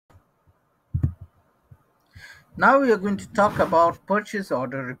Now we are going to talk about purchase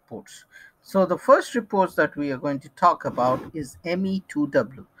order reports. So the first reports that we are going to talk about is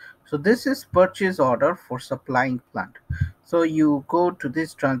ME2W. So this is purchase order for supplying plant. So you go to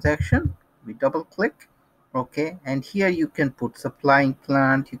this transaction, we double click, okay, and here you can put supplying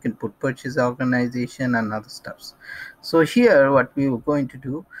plant, you can put purchase organization and other stuffs. So here what we are going to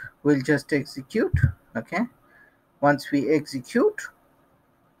do, we'll just execute, okay. Once we execute,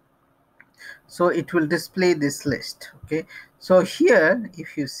 so it will display this list, okay. So here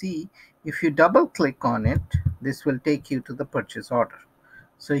if you see, if you double click on it, this will take you to the purchase order.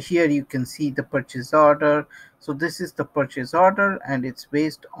 So here you can see the purchase order. So this is the purchase order and it's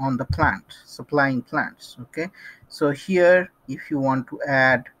based on the plant, supplying plants, okay. So here if you want to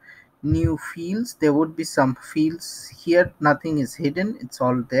add new fields, there would be some fields here, nothing is hidden, it's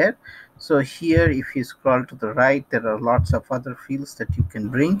all there. So here if you scroll to the right, there are lots of other fields that you can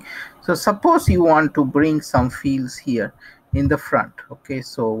bring. So suppose you want to bring some fields here in the front, okay.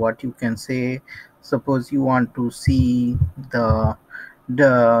 So what you can say, suppose you want to see the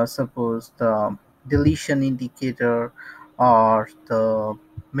suppose the deletion indicator or the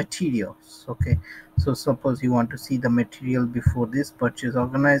materials, okay. So suppose you want to see the material before this purchase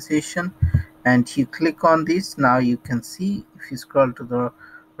organization, and you click on this. Now you can see, if you scroll to the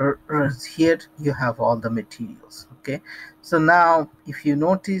here you have all the materials, okay. So now if you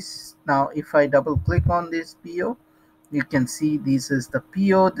notice, now if I double click on this PO, you can see this is the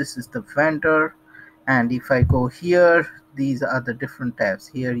PO, this is the vendor, and if I go here, these are the different tabs.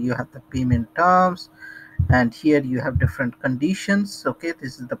 Here you have the payment terms, and here you have different conditions, okay.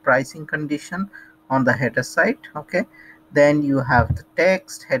 This is the pricing condition on the header side, okay. Then you have the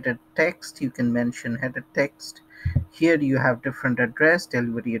text, header text, you can mention header text. Here you have different address,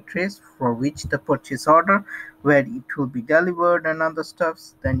 delivery address for which the purchase order, where it will be delivered and other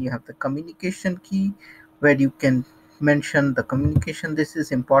stuffs. Then you have the communication key, where you can mention the communication. This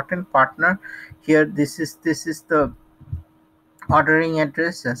is important partner. Here this is the ordering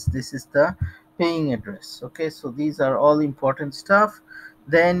address, as this is the paying address, okay. So these are all important stuff.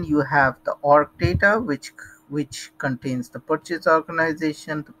 Then you have the org data, which contains the purchase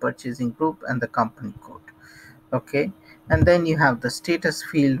organization, the purchasing group, and the company code, okay. And then you have the status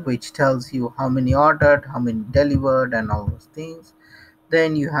field, which tells you how many ordered, how many delivered, and all those things.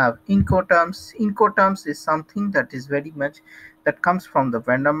 Then you have incoterms. Incoterms is something that is very much that comes from the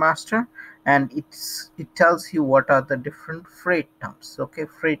vendor master, and it tells you what are the different freight terms, okay.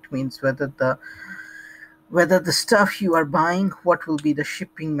 Freight means whether the stuff you are buying, what will be the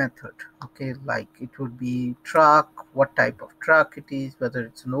shipping method, okay. Like it would be truck, what type of truck it is, whether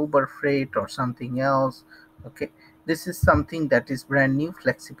it's an Uber freight or something else, okay. This is something that is brand new,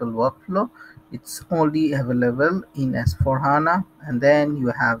 flexible workflow. It's only available in S4HANA. And then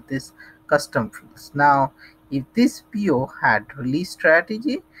you have this custom fields. Now if this PO had release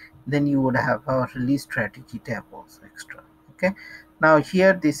strategy, then you would have a release strategy tab also extra, okay. Now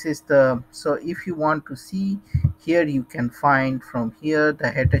here this is the, so if you want to see, here you can find from here the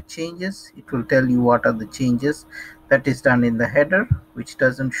header changes. It will tell you what are the changes that is done in the header, which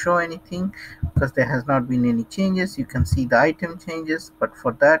doesn't show anything because there has not been any changes. You can see the item changes, but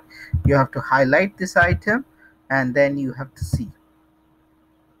for that you have to highlight this item and then you have to see,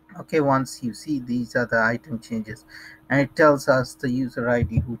 okay. Once you see, these are the item changes, and it tells us the user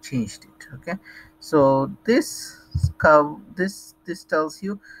ID who changed it, okay. So this tells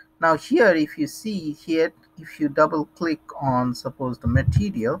you. Now here if you see here, if you double click on suppose the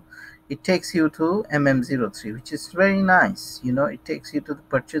material, it takes you to mm03, which is very nice, it takes you to the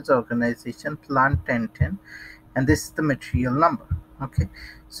purchase organization plant 1010, and this is the material number, okay.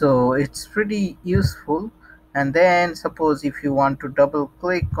 So it's pretty useful. And then suppose if you want to double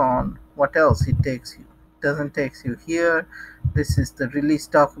click on what else, it takes you, doesn't takes you here. This is the release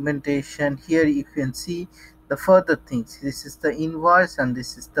documentation. Here you can see the further things. This is the invoice, and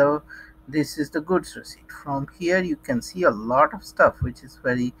this is the goods receipt. From here you can see a lot of stuff, which is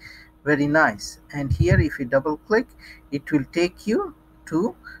very very nice. And here if you double click, it will take you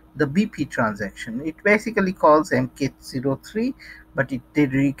to the BP transaction. It basically calls MK03, but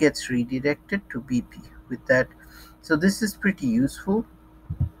it gets redirected to BP with that. So this is pretty useful.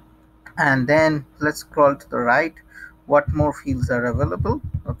 And then let's scroll to the right, what more fields are available,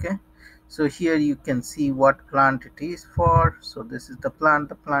 okay. So here you can see what plant it is for. So this is the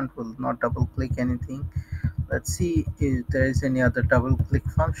plant will not double click anything. Let's see if there is any other double click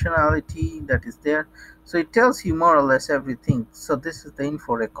functionality that is there. So it tells you more or less everything. So this is the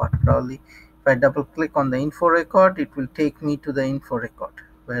info record. Probably if I double click on the info record, it will take me to the info record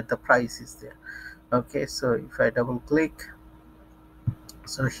where the price is there, okay. So if I double click,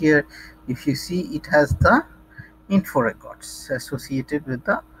 so here if you see, it has the info records associated with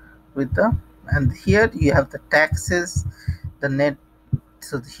the and here you have the taxes, the net.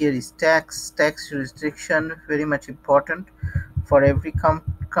 So here is tax jurisdiction, very much important for every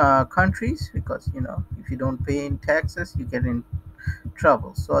countries, because if you don't pay in taxes you get in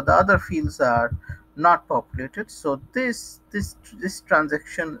trouble. So the other fields are not populated. So this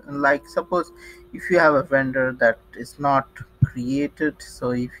transaction, like suppose if you have a vendor that is not created,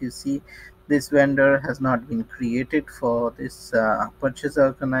 so if you see this vendor has not been created for this purchase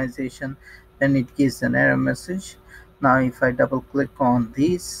organization, then it gives an error message. Now if I double click on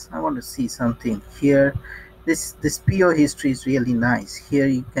this, I want to see something here. This PO history is really nice. Here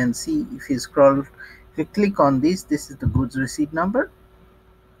you can see, if you scroll, if you click on this is the goods receipt number.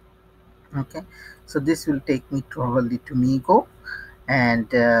 Okay, so this will take me probably to Migo, and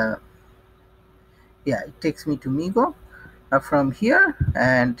yeah, it takes me to Migo from here,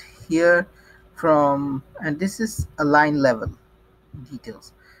 and here from, and this is a line level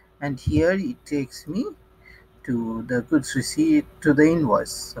details, and here it takes me to the goods receipt, to the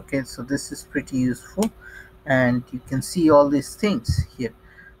invoice. Okay, so this is pretty useful, and you can see all these things here.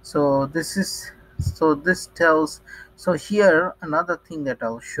 So this tells. So here another thing that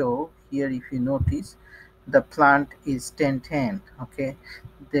I'll show here, if you notice, the plant is 1010. Okay,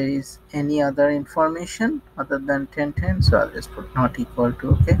 there is any other information other than 1010, so I'll just put not equal to.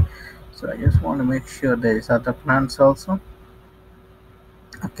 Okay, so I just want to make sure there is other plants also.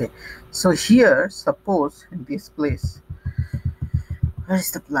 Okay, so here suppose in this place, where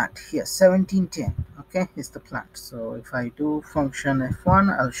is the plant? Here 1710. Okay, is the plant. So if I do function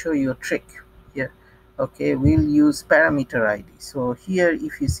f1, I'll show you a trick here. Okay, we'll use parameter id. So here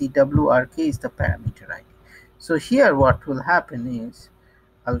if you see wrk is the parameter id. So here what will happen is,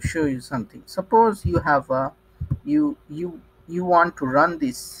 I'll show you something. Suppose you have a you want to run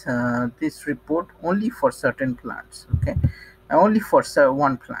this report only for certain plants. Okay, only for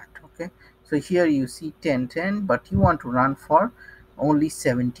one plant. Okay, so here you see 1010, but you want to run for only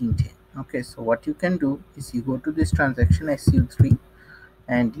 1710. Okay, so what you can do is you go to this transaction su3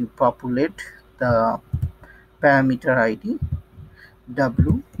 and you populate the parameter id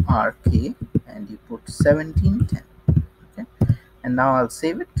wrk and you put 1710. Okay, and now I'll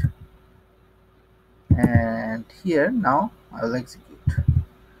save it, and here now I'll execute.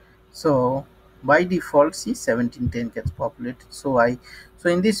 So by default, see 1710 gets populated. So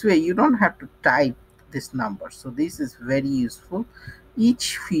in this way you don't have to type this number. So this is very useful.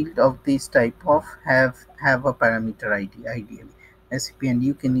 Each field of this type of have a parameter id, ideally SAP, and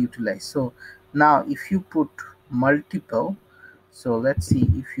you can utilize. So now if you put multiple, so let's see,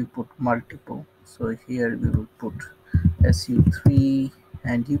 if you put multiple, so here we will put su3,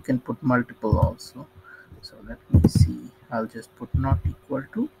 and you can put multiple also. So let me see, I'll just put not equal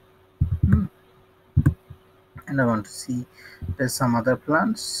to, and I want to see there's some other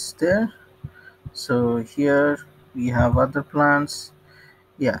plants there. So here we have other plants.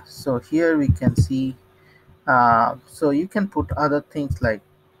 Yeah, so here we can see, so you can put other things like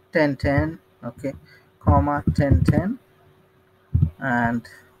 1010, okay, comma 1010, and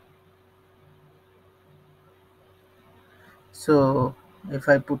so if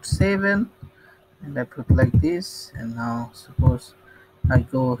I put 7 and I put like this, and now suppose I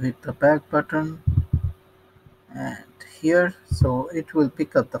go hit the back button and here, so it will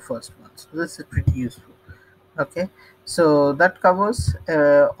pick up the first one. So this is pretty useful. Okay, so that covers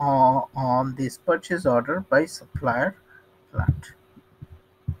on this purchase order by supplier plant.